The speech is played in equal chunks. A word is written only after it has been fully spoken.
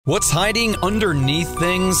What's hiding underneath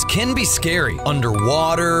things can be scary.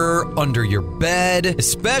 Underwater, under your bed,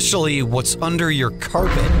 especially what's under your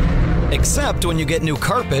carpet. Except when you get new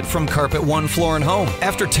carpet from Carpet One Floor & Home.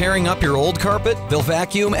 After tearing up your old carpet, they'll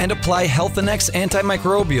vacuum and apply Healthinex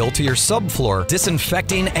antimicrobial to your subfloor,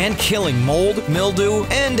 disinfecting and killing mold, mildew,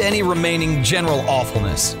 and any remaining general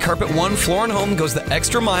awfulness. Carpet One Floor & Home goes the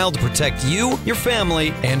extra mile to protect you, your family,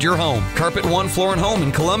 and your home. Carpet One Floor & Home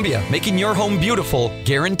in Columbia, making your home beautiful,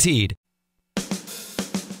 guaranteed.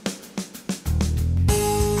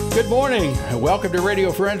 Good morning. Welcome to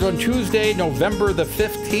Radio Friends on Tuesday, November the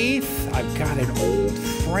 15th. I've got an old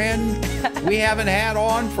friend we haven't had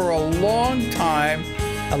on for a long time,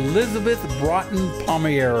 Elizabeth Braaten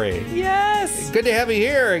Palmieri. Yes. Good to have you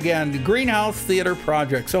here again, the GreenHouse Theater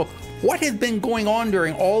Project. So what has been going on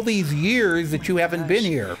during all these years that you haven't been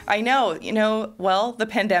here? I know. Well, the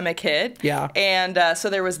pandemic hit. Yeah. And so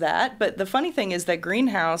there was that. But the funny thing is that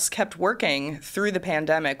GreenHouse kept working through the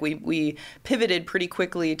pandemic. We pivoted pretty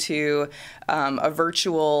quickly to a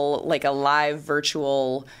virtual, like a live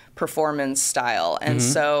virtual performance style. And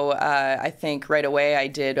so I think right away I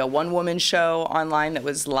did a one-woman show online that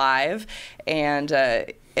was live. And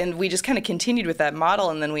we just kind of continued with that model,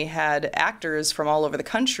 and then we had actors from all over the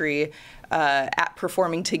country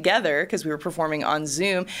performing together because we were performing on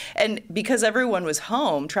Zoom. And because everyone was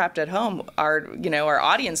home, trapped at home, our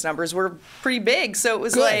audience numbers were pretty big. So it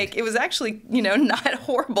was it was actually, not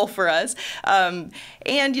horrible for us. And,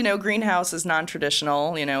 GreenHouse is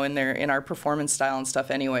non-traditional, in our performance style and stuff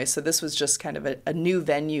anyway. So this was just kind of a new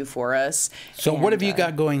venue for us. So what have you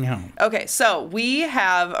got going on? Okay, so we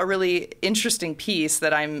have a really interesting piece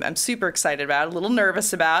that I'm super excited about, a little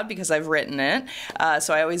nervous about because I've written it.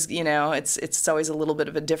 So I always, it's always a little bit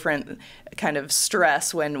of a different kind of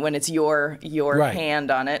stress when it's your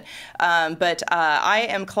hand on it. But I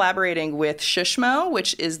am collaborating with SHSMO,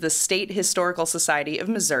 which is the State Historical Society of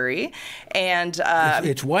Missouri, and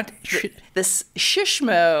it's what? This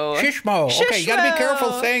SHSMO. SHSMO. Okay, you got to be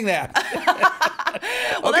careful saying that.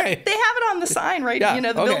 Well, they have it on the sign, right? Yeah,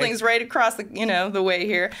 the building's right across the way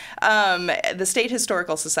here. The State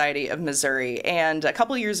Historical Society of Missouri, and a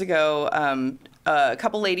couple years ago, a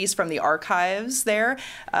couple ladies from the archives there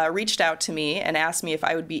reached out to me and asked me if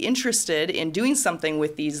I would be interested in doing something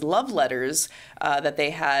with these love letters that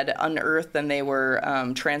they had unearthed and they were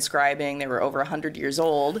transcribing. They were over 100 years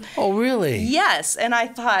old. Oh, really? Yes. And I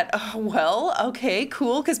thought, oh, well, okay,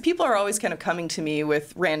 cool. Because people are always kind of coming to me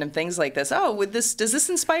with random things like this. Oh, does this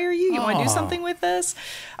inspire you? You want to do something with this?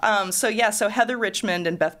 So Heather Richmond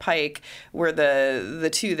and Beth Pike were the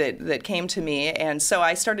two that came to me. And so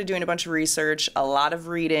I started doing a bunch of research, a lot of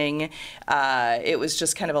reading. It was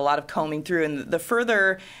just kind of a lot of combing through. And the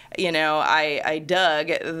further, I dug,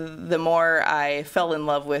 the more I fell in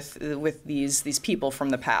love with these people from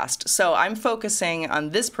the past. So I'm focusing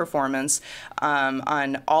on this performance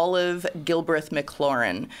on Olive Gilbreth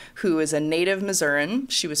McLaurin, who is a native Missourian.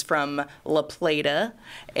 She was from La Plata,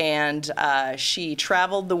 and she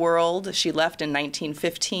traveled the world. She left in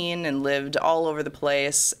 1915 and lived all over the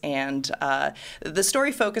place. And the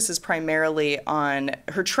story focuses primarily on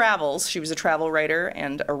her travels. She was a travel writer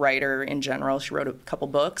and a writer in general. She wrote a couple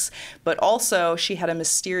books, but also she had a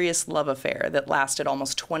mysterious love affair that lasted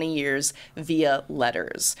almost 20 years via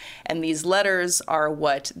letters. And these letters are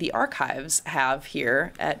what the archives have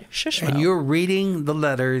here at SHSMO. And you're reading the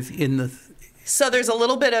letters in the... So there's a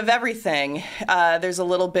little bit of everything. There's a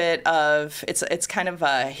little bit of, it's kind of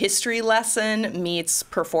a history lesson meets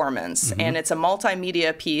performance. And it's a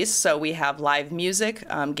multimedia piece. So we have live music.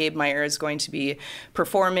 Gabe Meyer is going to be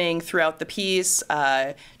performing throughout the piece.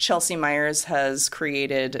 Chelsea Myers has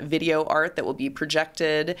created video art that will be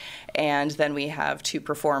projected. And then we have two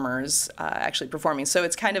performers actually performing. So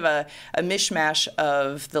it's kind of a mishmash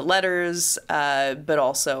of the letters, but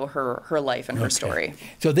also her life and her story.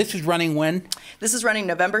 So this is running when? This is running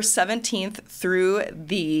November 17th through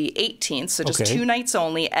the 18th, so just 2 nights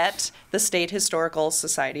only at the State Historical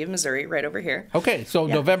Society of Missouri, right over here. Okay, so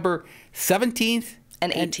November 17th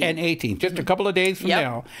and 18th. And 18th, just a couple of days from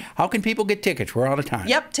now. How can people get tickets? We're out of time.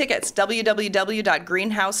 Yep, tickets,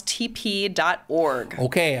 www.greenhousetp.org.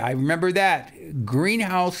 Okay, I remember that,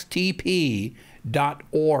 greenhousetp.org,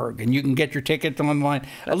 and you can get your tickets online.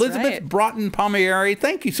 That's Elizabeth Braaten Palmieri,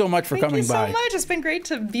 thank you so much for coming by. Thank you so much. It's been great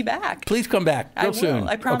to be back. Please come back real soon.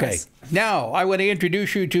 I promise. Okay. Now, I want to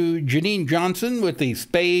introduce you to Janeene Johnston with the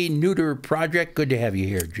Spay Neuter Project. Good to have you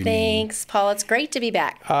here, Janeene. Thanks, Paul. It's great to be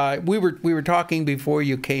back. We were talking before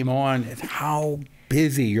you came on how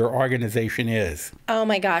busy your organization is. Oh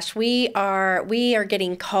my gosh, we are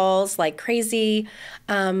getting calls like crazy.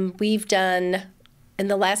 We've done In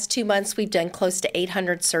the last 2 months, we've done close to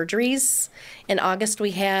 800 surgeries. In August, we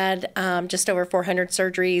had just over 400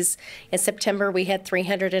 surgeries. In September, we had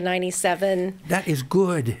 397. That is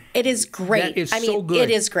good. It is great. That is so good. It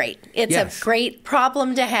is great. It's a great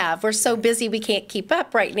problem to have. We're so busy we can't keep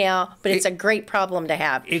up right now, but it's a great problem to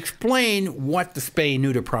have. Explain what the Spay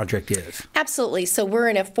Neuter Project is. Absolutely. So we're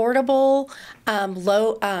an affordable,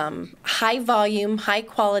 high volume, high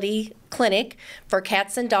quality clinic for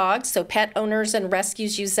cats and dogs. So pet owners and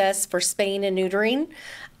rescues use us for spaying and neutering.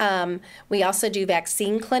 We also do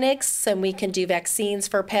vaccine clinics, and we can do vaccines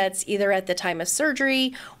for pets either at the time of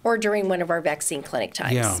surgery or during one of our vaccine clinic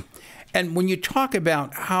times. Yeah. And when you talk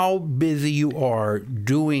about how busy you are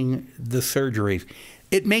doing the surgeries,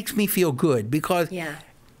 it makes me feel good because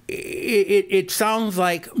it sounds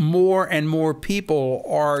like more and more people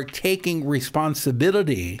are taking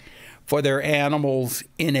responsibility for their animals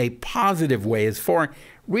in a positive way, as far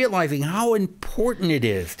realizing how important it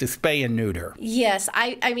is to spay and neuter. Yes,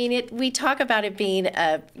 I mean, we talk about it being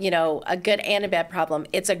a good and a bad problem.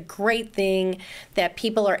 It's a great thing that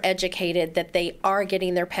people are educated that they are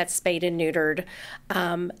getting their pets spayed and neutered.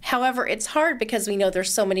 However, it's hard because we know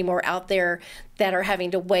there's so many more out there that are having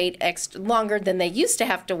to wait longer than they used to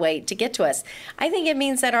have to wait to get to us. I think it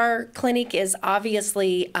means that our clinic is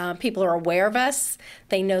obviously, people are aware of us.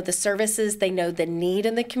 They know the services, they know the need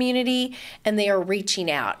in the community, and they are reaching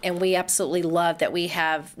out. And we absolutely love that we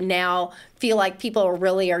have now feel like people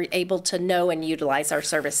really are able to know and utilize our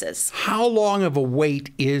services. How long of a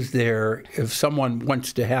wait is there if someone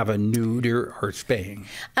wants to have a neuter or spaying?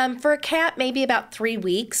 For a cat, maybe about 3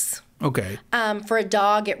 weeks. Okay. For a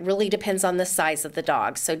dog, it really depends on the size of the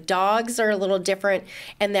dog. So dogs are a little different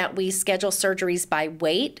in that we schedule surgeries by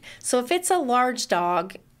weight. So if it's a large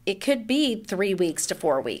dog, it could be 3 weeks to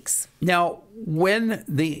 4 weeks. Now, when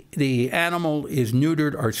the animal is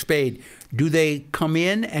neutered or spayed, do they come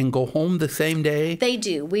in and go home the same day? They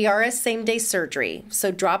do. We are a same-day surgery. So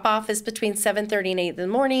drop-off is between 7:30 and 8 in the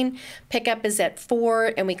morning. Pickup is at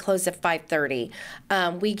 4, and we close at 5:30.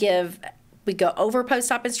 We go over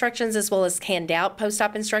post-op instructions as well as hand out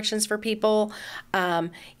post-op instructions for people.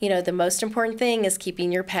 The most important thing is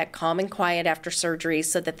keeping your pet calm and quiet after surgery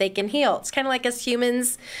so that they can heal. It's kind of like us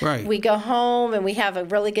humans. Right. We go home and we have a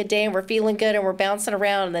really good day and we're feeling good and we're bouncing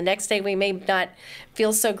around, and the next day we may not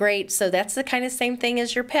feel so great. So that's the kind of same thing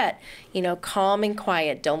as your pet. Calm and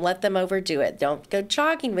quiet. Don't let them overdo it. Don't go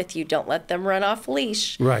jogging with you. Don't let them run off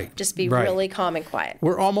leash. Right. Just be really calm and quiet.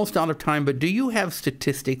 We're almost out of time, but do you have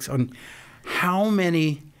statistics on how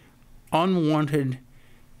many unwanted,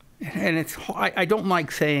 and I don't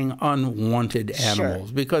like saying unwanted animals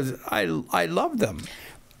because I love them,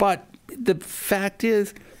 but the fact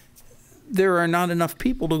is there are not enough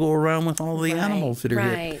people to go around with all the animals that are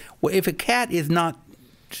here. Well, if a cat is not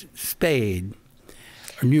spayed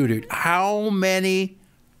or neutered, how many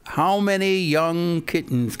young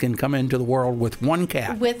kittens can come into the world with one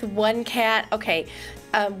cat? With one cat, okay.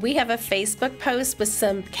 We have a Facebook post with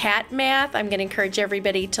some cat math. I'm going to encourage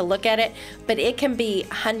everybody to look at it, but it can be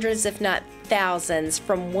hundreds, if not thousands,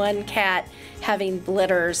 from one cat having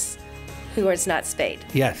litters who is not spayed.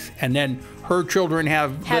 Yes, and then her children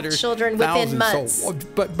have litters, children within months. So,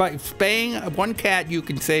 but by spaying one cat, you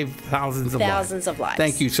can save thousands of lives. Thousands of lives.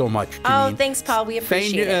 Thank you so much, Janeene. Oh, thanks, Paul. We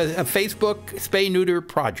appreciate it. Facebook Spay Neuter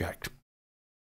Project.